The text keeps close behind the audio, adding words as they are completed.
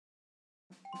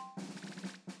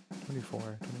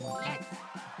24, 21.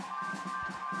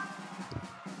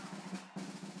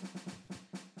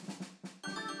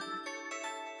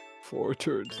 Four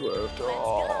turns left.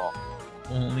 Oh.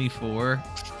 Only 4.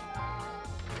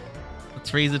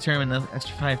 Let's raise the turn another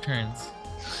extra 5 turns.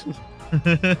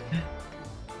 I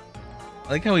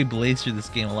like how we blazed through this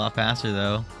game a lot faster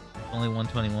though. Only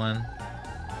 121.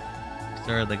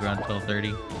 Started like around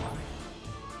 12:30.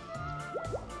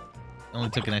 Only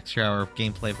took an extra hour of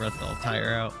gameplay for us to all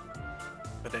tire out.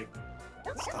 But they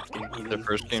stopped getting heated. The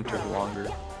first game took longer.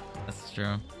 That's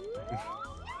true.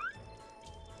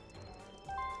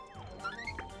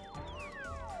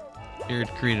 Jared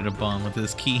created a bomb with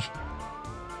his key.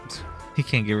 He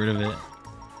can't get rid of it.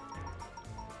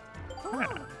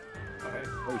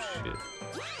 Oh shit.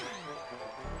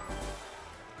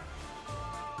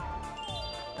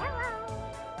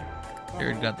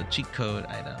 Jared got the cheat code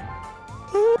item.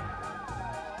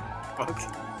 Okay.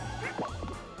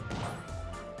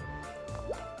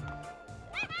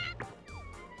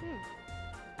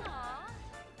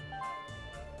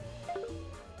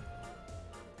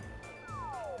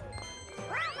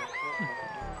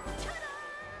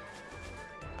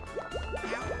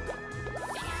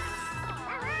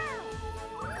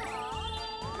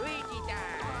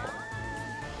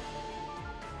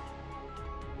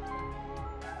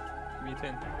 Me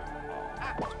 10.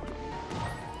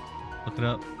 Look it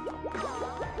up.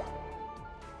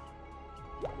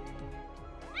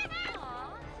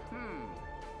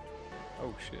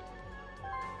 Oh shit.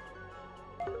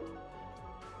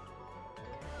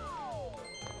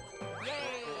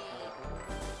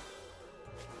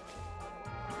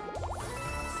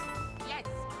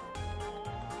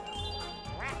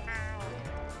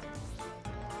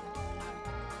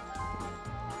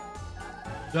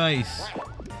 Nice. I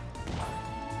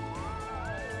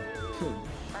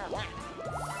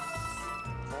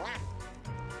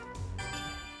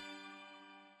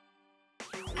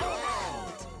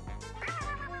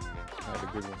had a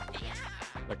good one.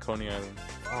 Like Coney Island.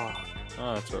 Oh,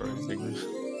 that's alright. Big news.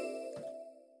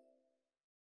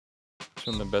 It's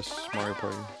one of the best Mario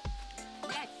Party.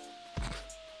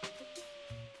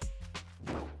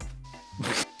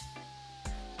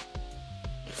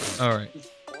 Alright.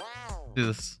 Do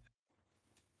this.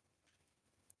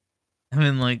 I'm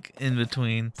in like in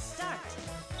between.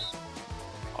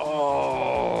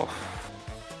 Oh.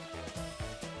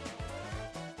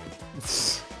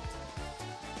 This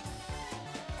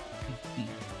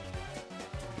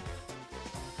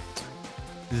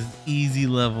is easy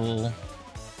level.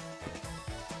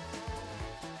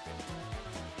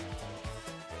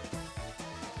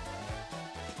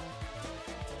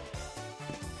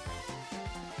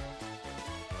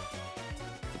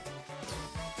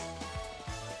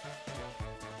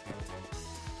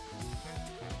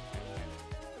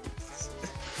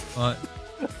 What?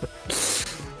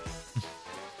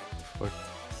 Fuck.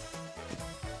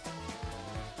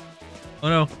 Oh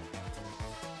no.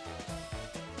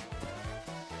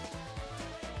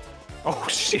 Oh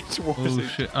shit, what was Oh it?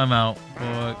 shit, I'm out.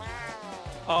 Fuck.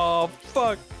 Oh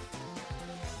fuck.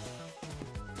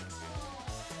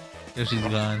 Yoshi's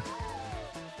gone.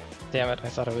 Damn it, I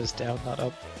thought I was down, not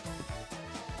up.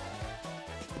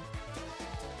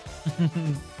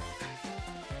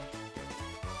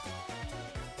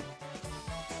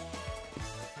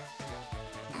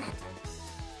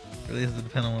 Really has to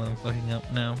depend on what I'm fucking up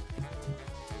now.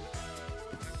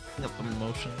 Up the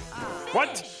motion.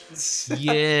 What?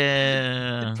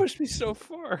 Yeah. It pushed me so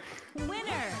far.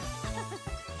 Winner.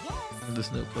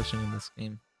 There's no pushing in this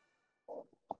game.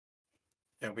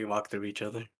 Yeah, we walk through each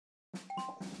other.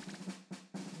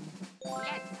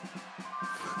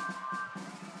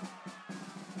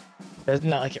 It's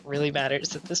not like it really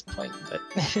matters at this point, but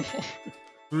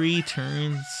 3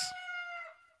 turns.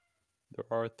 There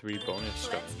are 3 bonus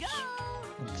stars.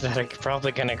 that are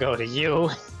probably gonna go to you.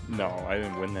 No, I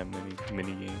didn't win that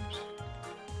many games.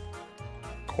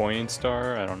 Coin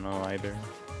star? I don't know either.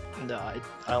 No,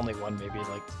 I only won maybe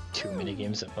like 2 mini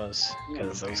games at most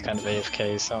because I was kind of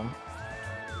AFK. So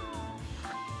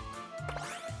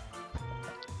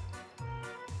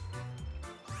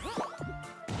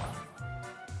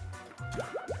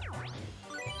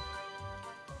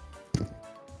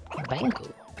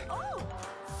Bango.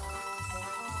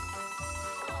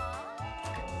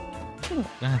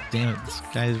 God damn it, this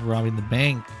guy's robbing the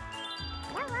bank.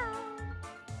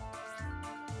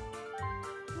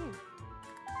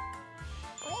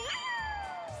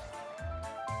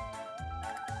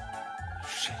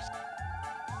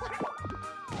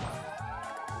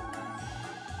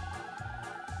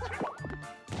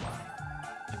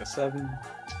 Like a 7.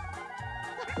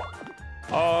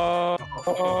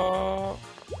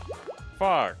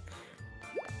 Fuck.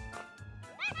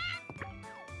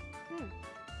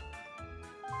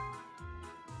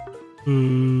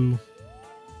 Ooh.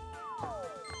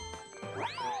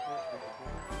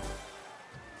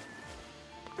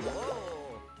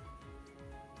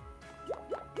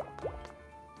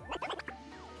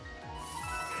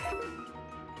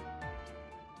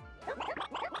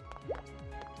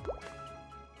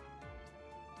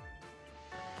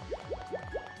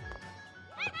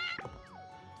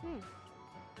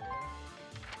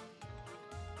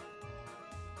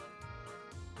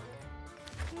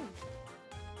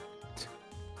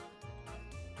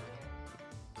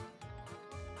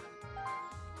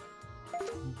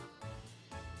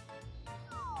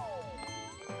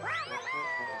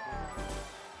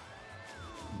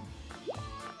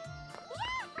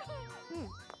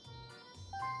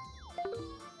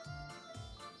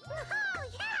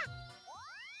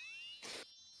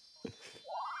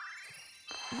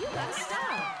 You got stuck.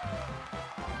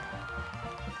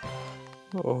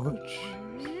 Oh,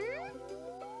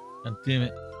 God damn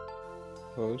it.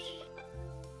 oh,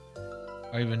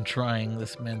 Are even trying?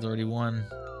 This man's already won.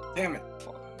 Damn it.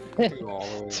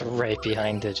 It's right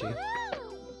behind Digi.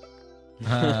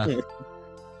 Ah.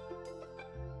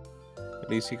 At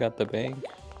least he got the bank.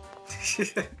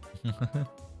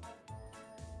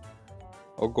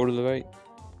 Oh, go to the right.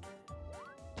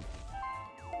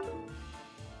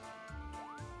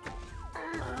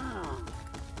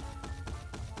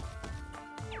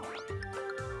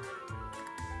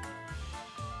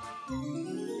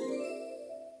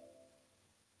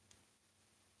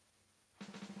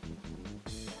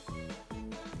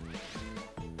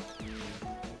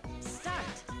 Start.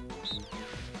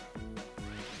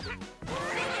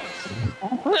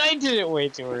 I did it way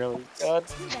too early. God.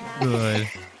 Good.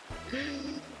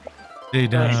 Stay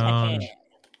down.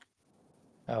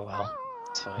 Oh well.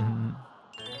 It's fine.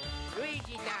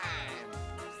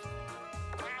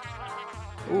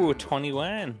 Mhm. Ooh,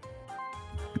 21.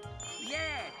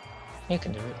 You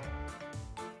can do it.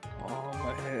 Oh,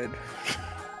 my head.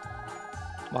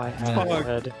 My Fuck.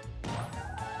 head.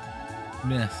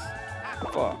 Miss.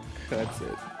 Fuck, that's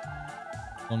it.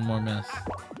 One more miss.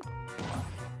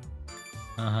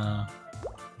 Uh-huh.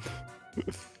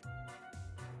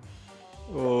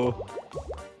 Oh.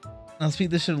 Now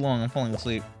speed this shit along. I'm falling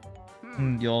asleep.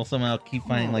 And y'all somehow keep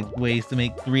finding like ways to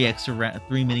make 3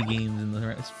 mini games in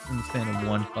the span of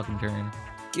one fucking turn.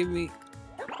 Give me.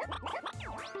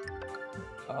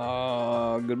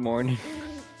 Good morning.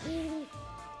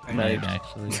 Night,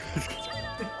 actually.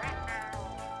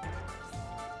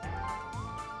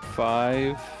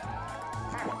 5.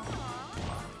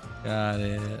 Got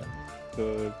it.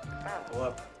 Good.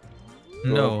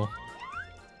 No.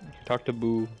 Talk to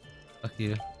Boo. Fuck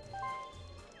you.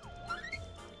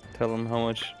 Tell him how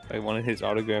much I wanted his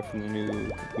autograph in the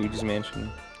new Luigi's Mansion.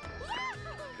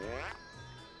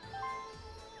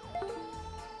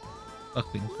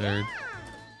 Fuck being third.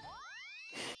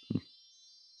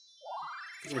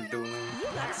 We're doing You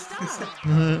got stuck.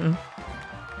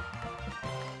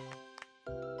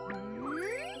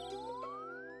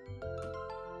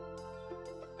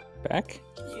 Back?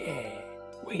 Yeah.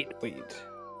 Wait.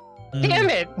 Damn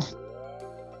it!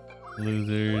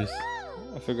 Losers.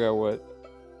 I figure out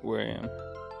where I am.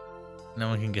 No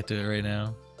one can get to it right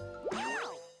now.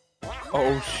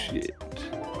 Oh shit.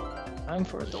 Time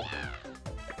for a door.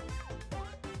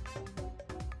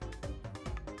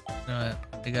 You know what?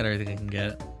 I got everything I can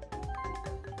get.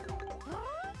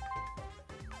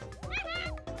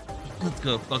 Let's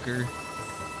go, fucker.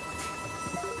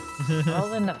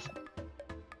 All or nothing.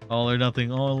 All or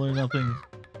nothing, all or nothing.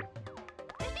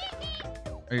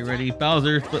 Are you ready?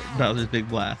 Bowser's big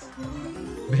blast.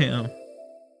 Bam.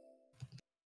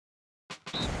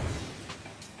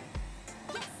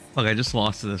 Fuck, I just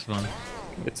lost to this one.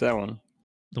 It's that one.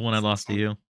 The one I lost to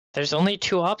you. There's only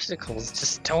 2 obstacles.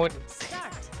 Just don't. Start.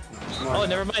 Oh,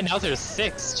 never mind. Now there's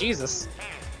 6. Jesus.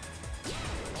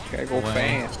 Gotta go Wow.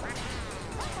 fast.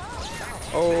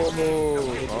 Oh,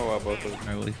 wow, both of them.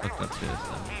 I really fucked up this.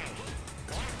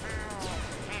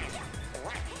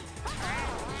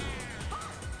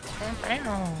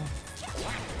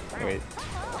 Wait.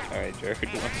 Alright, Jared.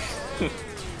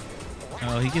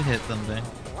 Oh, he could hit something.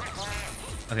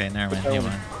 Okay, never mind. Never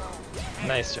mind.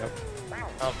 Nice joke.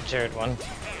 Oh, Jared won.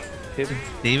 Hit him.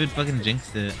 David fucking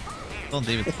jinxed it. It's all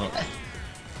David's fault.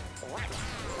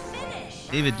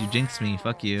 David, you jinxed me.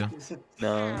 Fuck you.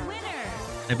 No. Winner.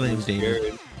 I blame It was David.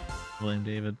 Jared. I blame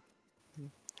David.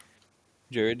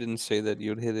 Jared didn't say that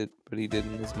you'd hit it, but he did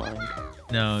in his mind.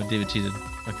 No, David cheated.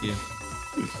 Fuck you.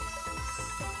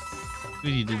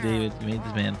 What you did, David? You made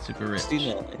this man super rich.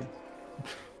 69.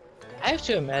 I have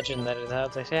to imagine that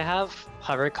if they have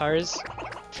hover cars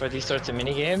for these sorts of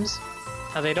mini games,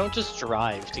 how they don't just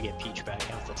drive to get Peach back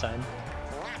half the time.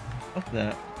 Fuck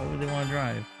that. Why would they want to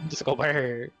drive? Just go by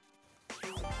her.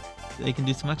 They can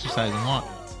do some exercise and walk.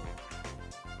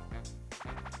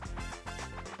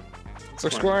 For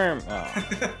Squirm! Oh.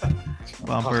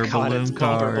 Bumper Oh, God, balloon it's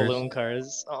cars. bumper balloon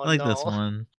cars. Oh, I like no. this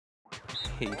one. I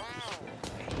hate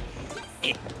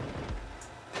this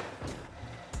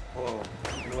Whoa.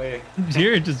 No way.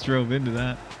 Jared just drove into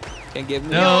that. one. Can't give me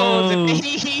No! the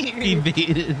He bait.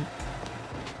 baited.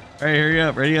 Alright, hurry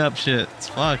up, ready up, shit. It's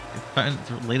fuck.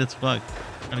 It's late as fuck.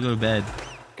 I'm gonna go to bed.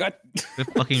 God. Quit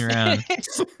fucking around.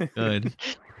 Good.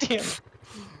 Damn.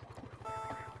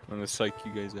 I'm gonna psych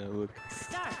you guys out. Look.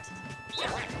 Start.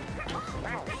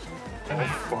 Oh,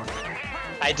 fuck.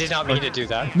 I did not mean to do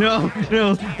that. No,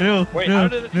 no, no, Wait, no, how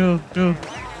did it- no, no,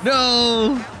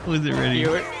 no! Was it ready? You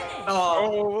were...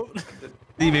 Oh.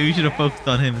 See, maybe you should have focused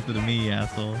on him instead of me, you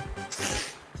asshole.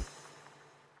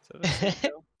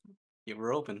 You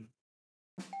were open.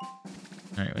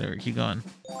 Alright, whatever, keep going.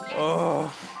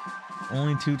 Oh.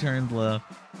 Only 2 turns left.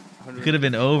 It could have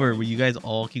been over, but you guys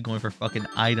all keep going for fucking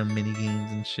item mini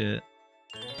games and shit.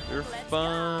 They're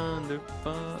fun. They're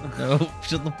fun. No,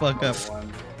 shut the fuck up.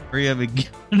 One. Hurry up and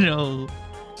no.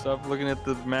 Stop looking at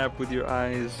the map with your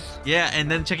eyes. Yeah, and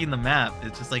then checking the map.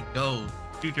 It's just like, go.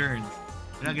 2 turns.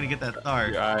 You're not gonna get that star.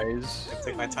 Your eyes. I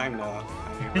take my time now.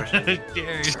 I need to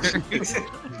Jared.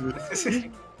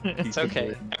 It's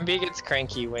okay. MB gets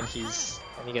cranky when he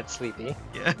gets sleepy.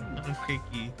 Yeah, I'm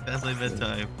cranky. That's my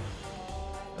bedtime.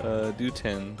 Do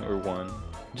 10 or 1.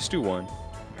 Just do 1.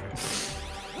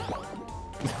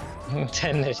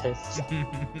 10 it is.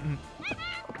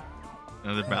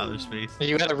 Another browser space.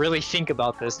 You gotta really think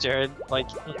about this, Jared. Like,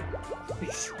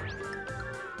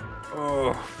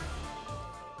 Oh.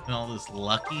 And all this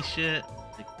lucky shit.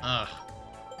 Like, ugh.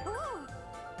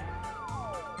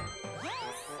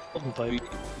 but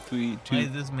Three, Why two.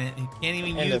 is this man? He can't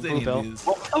even And use the any bluebell. of these.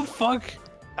 What the fuck?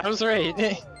 I was right.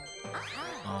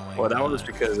 Oh my Well, that God. was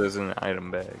because there's an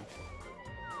item bag.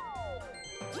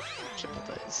 Triple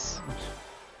dice.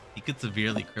 He could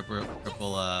severely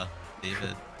cripple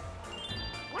David.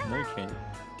 No, you can't.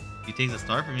 He takes a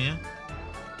star from you.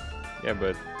 Yeah,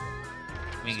 but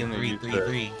Make He's it gonna 3, use 3, the-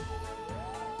 3.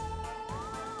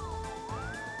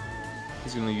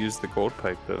 he's gonna use the gold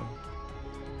pipe though.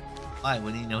 Why?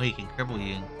 When you know he can cripple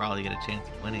you and probably get a chance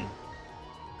of winning.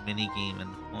 Mini game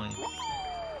and the point.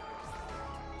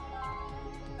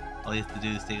 All you have to do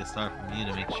is take a star from you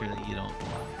to make sure that you don't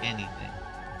get anything.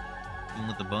 Even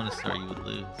with the bonus star, you would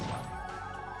lose.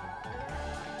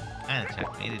 I kinda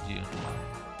checkmated you.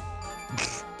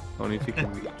 Only if you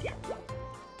can.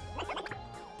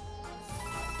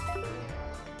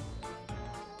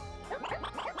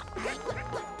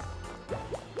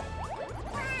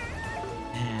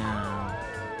 Damn.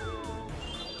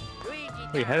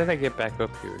 Wait, how did I get back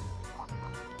up here?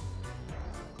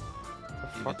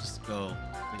 You could just go.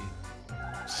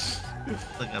 Please.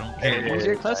 Look, I don't Hey, care. Use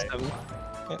your custom.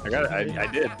 I got it. I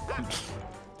did.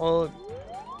 Well,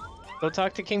 go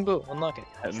talk to King Boo. Unlock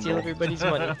it. Steal everybody's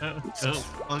money. Go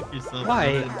fuck yourself.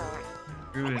 Why?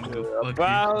 Ruben, go fuck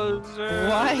Bowser.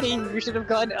 Why? You should have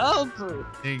gone up.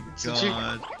 Thank Did you-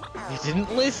 God. You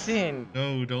didn't listen.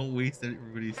 No, don't waste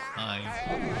everybody's time.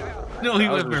 No, he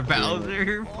went for Bowser's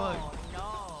Bowser. Fuck.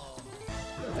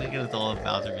 I think it's all a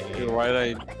Bowser Dude, mini. why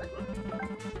did I?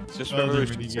 Just Bowser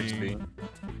Revolution mini 60. game.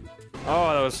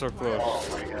 Oh, that was so close.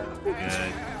 Oh my god.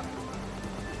 Good.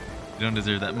 You don't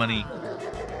deserve that money.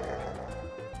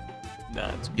 Nah,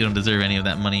 it's You don't deserve any of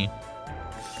that money.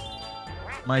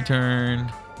 My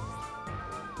turn.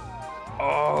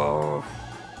 Oh.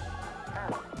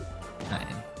 9.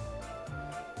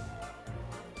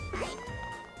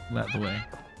 Move out the way.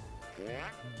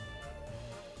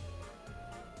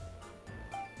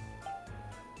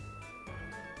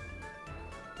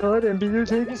 God, MB, you're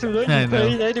taking so long I to know.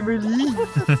 find item relief.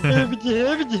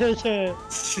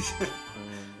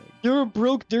 You're a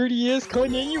broke, dirty ass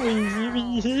con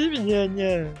anyways.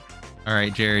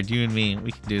 Alright, Jared, you and me,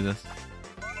 we can do this.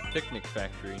 Picnic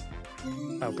Factory.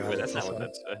 Oh god, Wait, that's this not what one.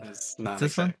 that said. It's not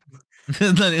This one? exciting.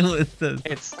 That's not even what it says.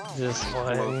 It's this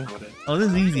Float one. with it. Oh, this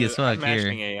is easy as I'm fuck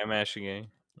mashing here. A. I'm mashing A.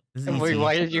 This is And wait, easy.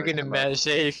 why are you gonna mash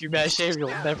A? If you mash A, you'll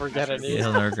never get any. Yeah,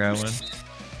 he'll never grab one.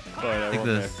 Fine, I Like won't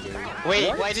this. mash A.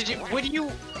 Wait, why did you? What do you?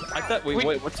 I thought. Wait, Wait.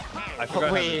 wait. What's? I forgot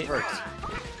how wait. this works.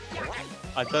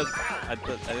 I thought. I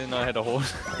didn't know I had to hold.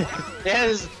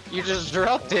 Yes, you just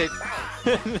dropped it.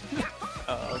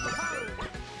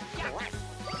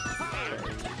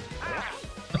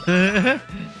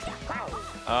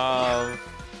 Oh,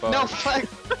 fuck. No, fuck.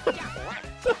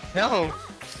 No!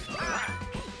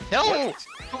 No!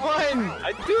 Come on!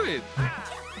 I do it.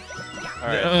 All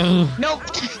right. Oh, No!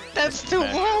 That's too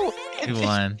low! you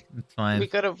won. It's fine. We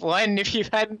could have won if you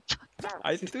hadn't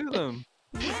I do them.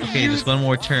 Okay, just one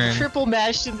more turn. triple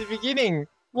mashed in the beginning.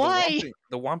 Why?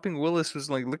 The Whomping Willis was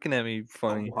like looking at me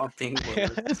funny. Whopping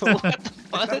What the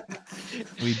fuck?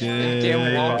 We did Damn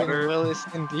it. Whomping Willis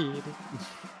indeed.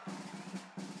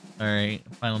 Alright,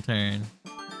 final turn.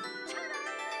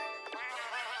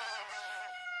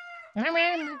 All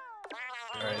right,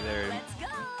 there. Let's go.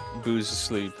 Boo's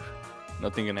asleep.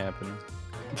 Nothing can happen.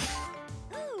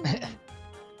 Yes.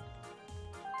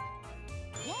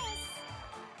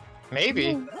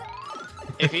 Maybe.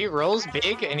 If he rolls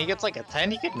big and he gets like a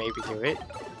 10, he could maybe do it.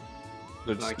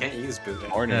 Good No, I can't use Boo.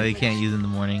 morning. No, you can't use it in the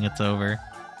morning. It's over.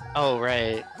 Oh,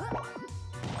 right.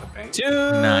 Okay. 2.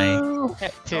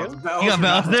 Nice. Two? You got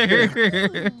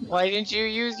Bowser. Why didn't you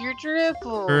use your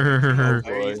triple? I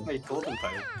used my golden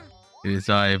pipe. Dude,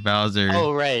 sorry, Bowser.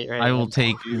 Oh, right, right. I will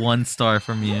take 1 star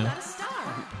from You you. got a star.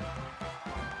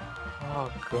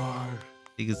 Oh god.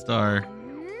 Take a star.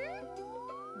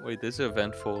 Wait, there's an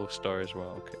event full of stars as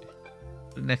well. Okay.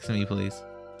 Next to me, please.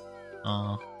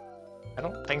 Aw. I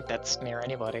don't think that's near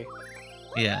anybody.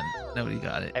 Yeah, nobody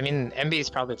got it. I mean, MB is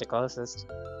probably the closest.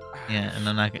 Yeah, and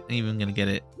I'm not even gonna get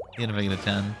it. Even if I get a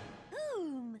 10.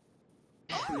 Boom.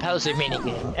 Bowser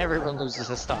minigame. Everyone loses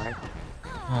a star.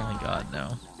 Oh my god,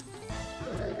 no.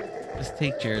 Just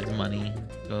take Jared's money.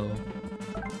 Go.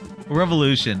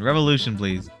 Revolution. Revolution,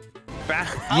 please.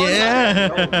 Yeah!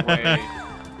 Oh my god.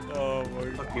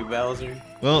 Fuck you, Bowser.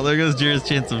 Well, there goes Jared's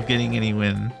chance of getting any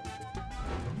win.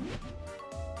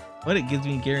 But it gives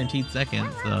me a guaranteed second,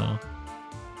 so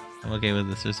I'm okay with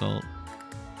this result.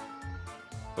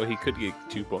 Well, he could get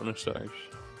 2 bonus stars.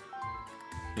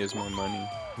 He has more money.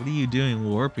 What are you doing,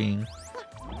 warping?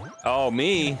 Oh,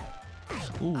 me?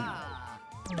 Ooh,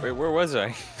 Wait, where was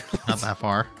I? not that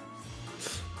far.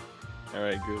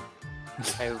 Alright, good.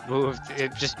 I moved.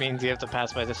 It just means you have to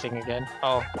pass by the thing again.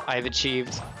 Oh, I've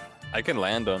achieved. I can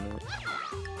land on it.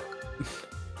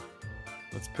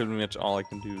 That's pretty much all I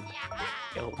can do.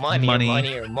 Yo, money, Money.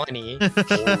 money, or money Dude.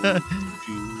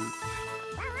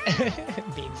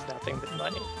 means nothing but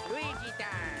money.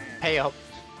 Pay up.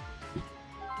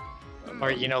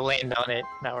 Or, you know, land on it.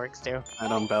 That works too. I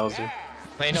don't Bowser.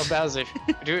 Land on Bowser.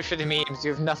 Do it for the memes.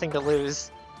 You have nothing to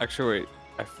lose. Actually, wait.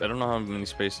 I don't know how many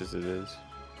spaces it is.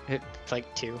 It's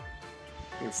like 2.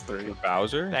 It's 3. For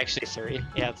Bowser? Actually 3.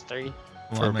 Yeah, it's 3.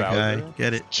 Come For on, my guy. Bowser?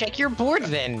 Get it. Check your board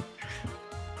then.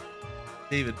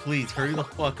 David, please, hurry the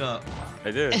fuck up.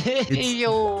 I did.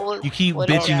 Yo. You keep what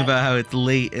bitching is about how it's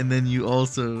late, and then you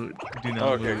also do not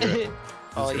Okay, move. good.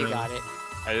 Oh, That's you right. got it.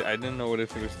 I didn't know what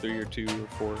if it was 3 or 2 or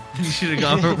 4. You should have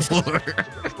gone for 4.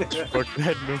 Fuck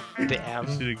that, no. Damn.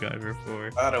 Should have gone for 4. I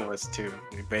thought it was 2.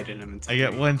 We baited him into I get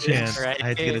 3. 1 chance. Right. I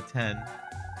had to get a 10.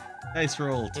 Nice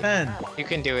roll. 10. You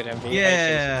can do it, MB. I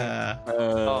Yeah. appreciate it.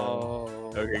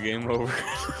 Oh. Okay, game over.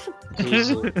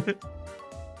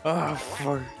 Oh,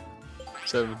 fuck.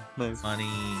 7. Nice. Money.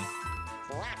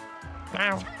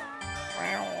 Wow.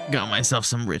 Got myself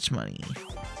some rich money.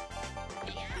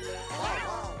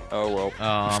 Oh, well.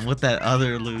 I'm with that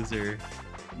other loser.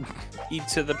 Eat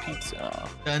to the pizza.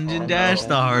 Dungeon Oh, Dash, no.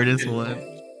 the hardest one.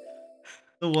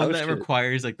 The one Oh, that shit.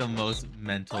 requires like the most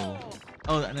mental.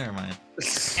 Oh, never mind.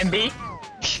 MB?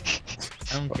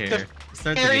 I don't care.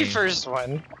 Start the Very game. first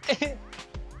one.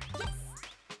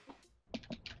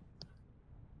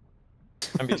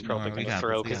 MB's Come on, probably we gonna got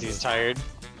throw this, we because got he's this. tired.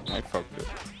 I fucked it.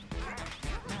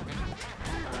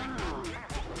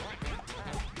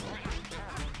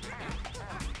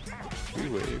 Three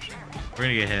waves. We're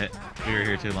gonna get hit. We were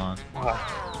here too long.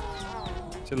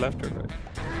 To left or right?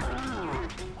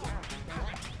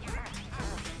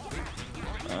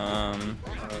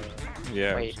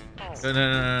 Yeah. Wait.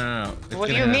 No. It's What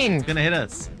do gonna you hit us. mean? It's gonna hit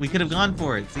us. We could have gone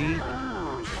for it. See?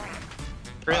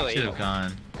 Really? Should have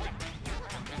gone.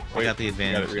 We Wait, got the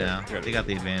advantage we got it, now. we got it. They got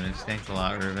the advantage. Thanks a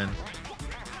lot, Ruben.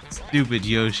 Stupid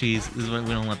Yoshis. This is why we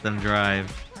don't let them drive.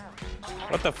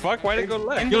 What the fuck? Why did it go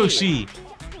left? Yoshi!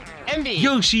 MB!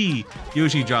 Yoshi!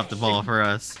 Yoshi dropped the ball for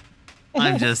us.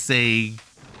 I'm just saying,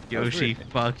 Yoshi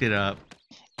weird. fucked it up.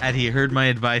 Had he heard my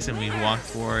advice and we walked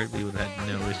for it, we would have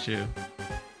had no issue.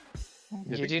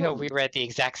 You do know we were at the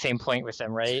exact same point with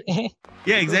them, right?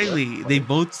 Yeah, exactly.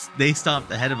 They stopped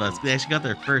ahead of us. We actually got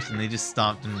there first and they just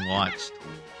stopped and watched.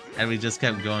 And we just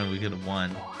kept going, we could have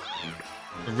won.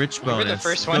 The rich We were bonus the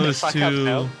first one to goes fuck up, to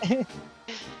though.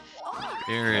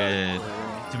 Jared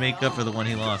to make up for the one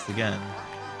he lost again.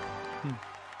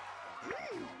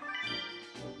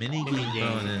 Mini game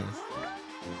bonus.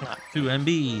 Not- To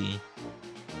MB.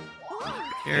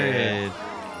 Jared.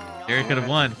 Jared could have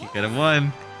won. He could have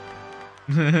won.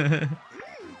 I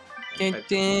think it's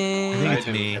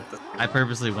didn't me. get the- I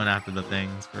purposely went after the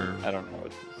things for. I don't know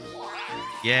what.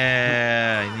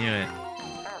 Yeah, I knew it.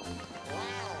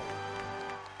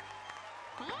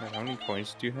 How many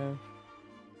points do you have?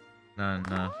 None.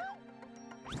 No.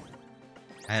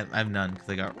 I have none because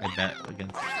I bet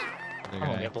against. the I'm other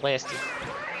gonna guy. get blasted.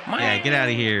 Yeah, get out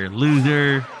of here,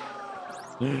 loser.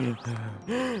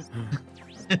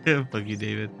 Fuck you,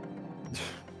 David.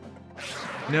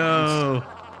 No.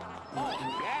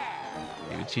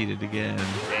 David cheated again.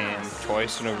 Damn,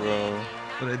 twice in a row.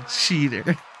 What a cheater.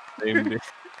 Same day.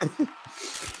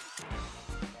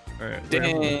 Alright.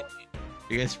 Dang.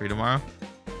 You guys free tomorrow?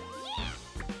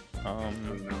 Oh, Um,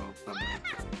 no, I'm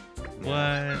not.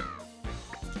 What?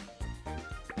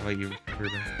 How about you,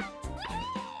 Ruben?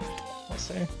 We'll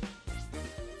see.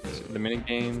 the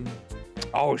minigame.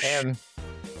 Oh shit. Damn.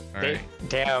 Alright.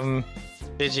 Damn.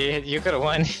 Digi, you could have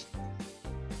won.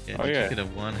 Yeah, Oh, Digi yeah. could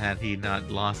have won had he not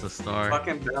lost a star.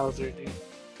 Fucking Bowser, dude.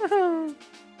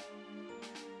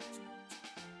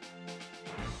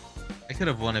 I could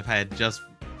have won if I had just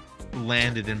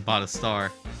landed and bought a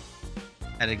star.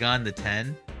 Had it gone to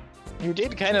 10, You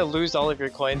did kind of lose all of your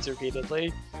coins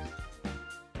repeatedly.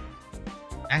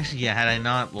 actually, yeah. Had I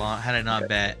not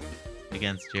bet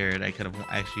against Jared, I could have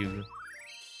actually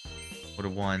would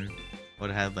have won. Would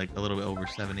have had like a little bit over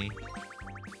 70.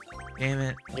 Damn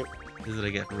it! Yep. This is what I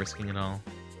get for risking it all.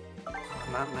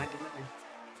 Not 99.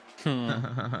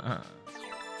 Hmm.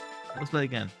 Let's play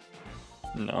again.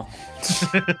 No.